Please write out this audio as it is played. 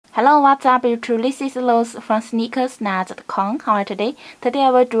Hello, what's up YouTube? This is Rose from sneakersnet.com. How are you today? Today I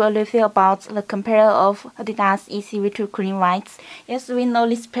will do a review about the compare of Adidas Yeezy V2 Clean Whites. Yes, we know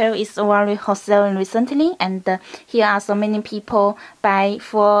this pair is very hot selling recently, and here are so many people buy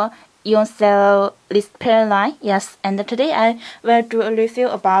for sell this pair line. Yes, and today I will do a review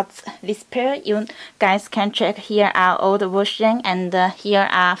about this pair. You guys can check, here are old version and here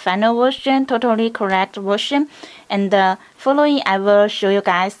are final version, totally correct version. And following I will show you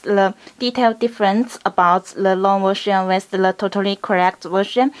guys the detailed difference about the long version with the totally correct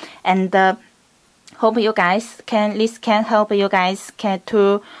version, and hope you guys can, this can help you guys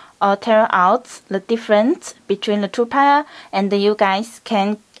to tell out the difference between the two pair, and you guys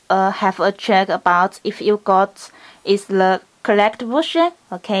can have a check about if you got is the correct version.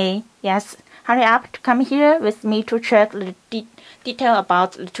 Okay, yes, hurry up to come here with me to check the detail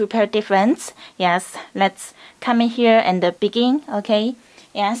about the two pair difference. Yes, let's come in here and begin. Okay,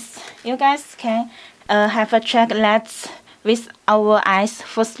 yes, you guys can have a check. Let's with our eyes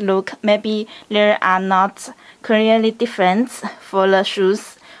first look. Maybe there are not clearly difference for the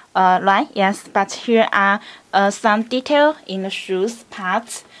shoes. Right, yes, but here are some detail in the shoes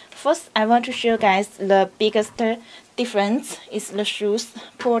parts. First, I want to show you guys the biggest difference is the shoes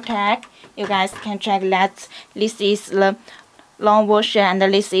pull tag. You guys can check that this is the long version and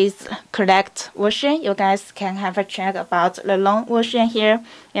this is correct version. You guys can have a check about the long version here.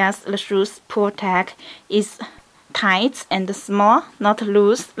 Yes, the shoes pull tag is tight and small, not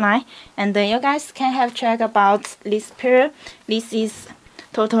loose, right? And you guys can have check about this pair. This is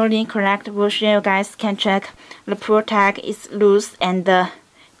totally correct version. You guys can check the pull tag is loose and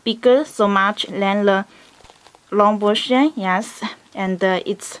bigger so much than the long version. Yes, and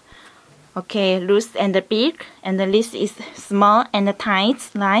it's okay, loose and big, and this is small and tight,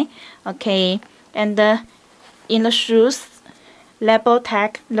 right? Okay, and in the shoes label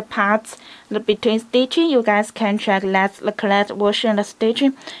tag, the parts the between stitching, you guys can check that the correct version. The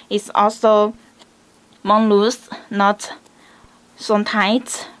stitching is also more loose, not so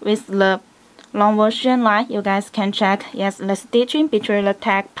tight with the long version, right? You guys can check, yes, the stitching between the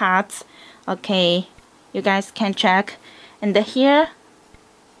tag parts. Okay, you guys can check. And here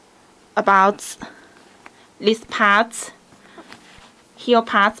about these parts, heel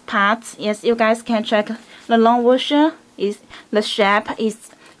parts, yes, you guys can check the long version is the shape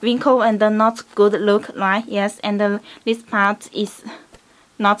is wrinkle and not good look, right? Yes, and this part is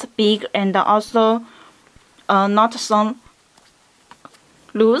not big and also not so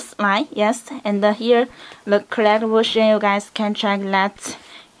loose, right? Yes, and here the correct version, you guys can check that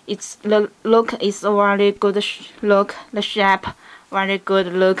it's the look is a very good look, the shape very good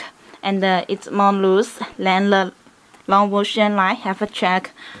look, and it's more loose than the long version, right? Have a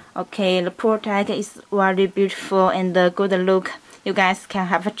check. Okay, the pull tag is very beautiful and good look. You guys can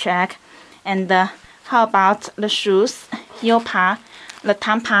have a check. And how about the shoes heel part, the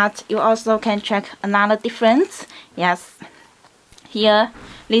thumb part? You also can check another difference. Yes, here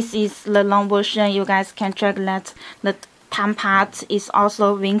this is the long version. You guys can check that the thumb part is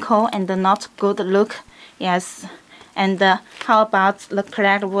also wrinkle and not good look. Yes, and how about the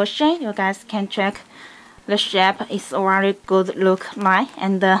correct version? You guys can check the shape is very good look, right?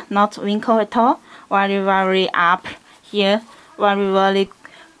 And not wrinkle at all, very up here, very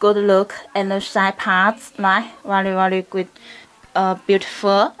good look. And the side parts, right? Very good,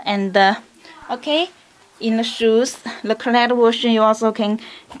 beautiful. And okay, in the shoes, the correct version, you also can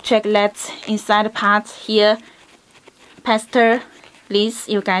check that inside part here, pastel. This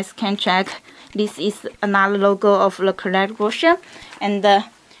you guys can check. This is another logo of the correct version. And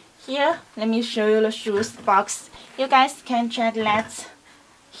here, let me show you the shoes box. You guys can check that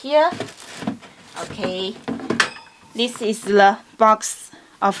here. Okay, this is the box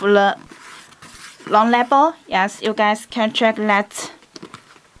of the long label. Yes, you guys can check that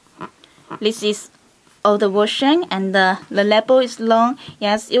this is old version and the label is long.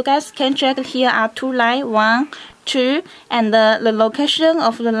 Yes, you guys can check, here are two lines, 1, 2, and the location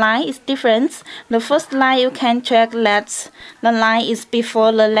of the line is different. The first line you can check that the line is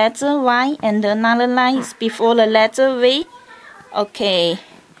before the letter Y, and another line is before the letter V. Okay,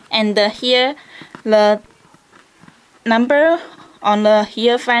 and here the number on the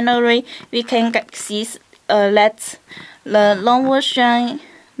here finally we can see that the long version,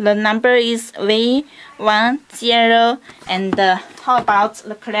 the number is V10, and how about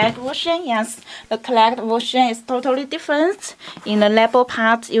the correct version? Yes, the correct version is totally different. In the label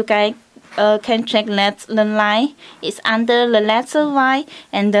part, you guys can check that the line is under the letter Y,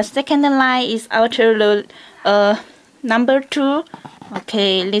 and the second line is after the number 2.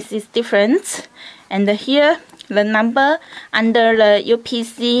 Okay, this is different. And here the number under the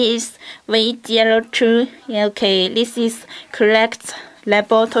UPC is V02. Okay, this is correct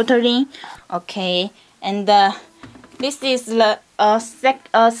label totally. Okay, and this is the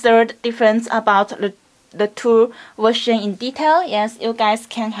third difference about the two version in detail. Yes, you guys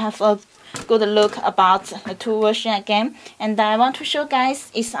can have a good look about the two version again. And I want to show guys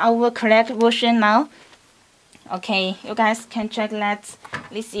is our correct version now. Okay, you guys can check that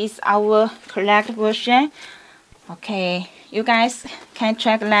this is our correct version. Okay, you guys can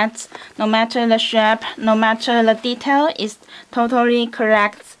check that no matter the shape, no matter the detail, is totally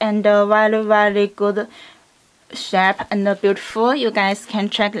correct and very good shape and beautiful. You guys can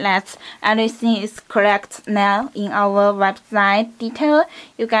check that everything is correct now in our website detail.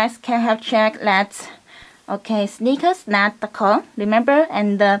 You guys can have checked that. Okay, sneakersnet.com, remember,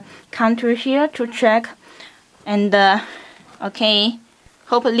 and come to here to check. And okay,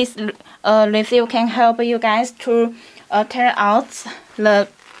 hope this review can help you guys to tell out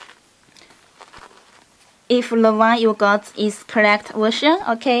if the one you got is correct version.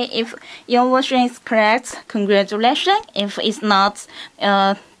 Okay, if your version is correct, congratulations. If it's not,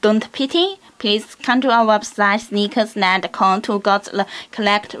 don't pity. Please come to our website sneakersnet.com to get the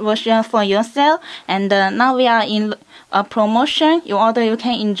correct version for yourself. And now we are in a promotion. You order, you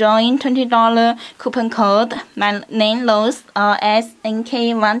can enjoy $20 coupon code. My name Rose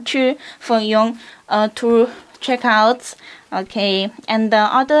SNK12 for you to check out. Okay, and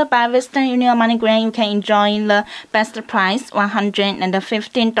order by Western Union MoneyGram, you can enjoy the best price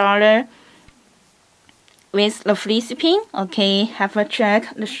 $115 with the free shipping. Okay, have a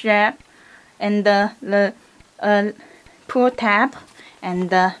check the shape and the pull tab and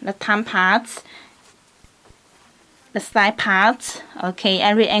the thumb parts, the side parts. Okay,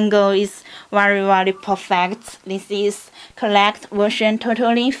 every angle is very perfect. This is correct version,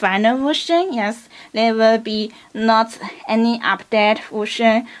 totally final version. Yes, there will be not any update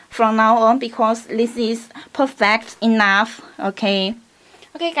version from now on because this is perfect enough. Okay,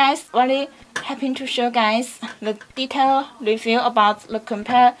 guys, very happy to show guys the detailed review about the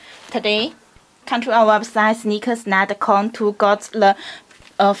compare today. Come to our website sneakersnet.com to get the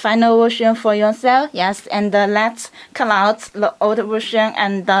final version for yourself. Yes, and let's cut out the old version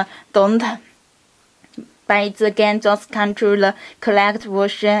and don't buy it again. Just come to the correct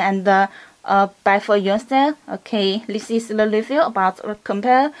version and buy for yourself. Okay, this is the review about the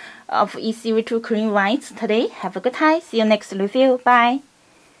compare of Yeezy V2 Clean White today. Have a good time. See you next review. Bye.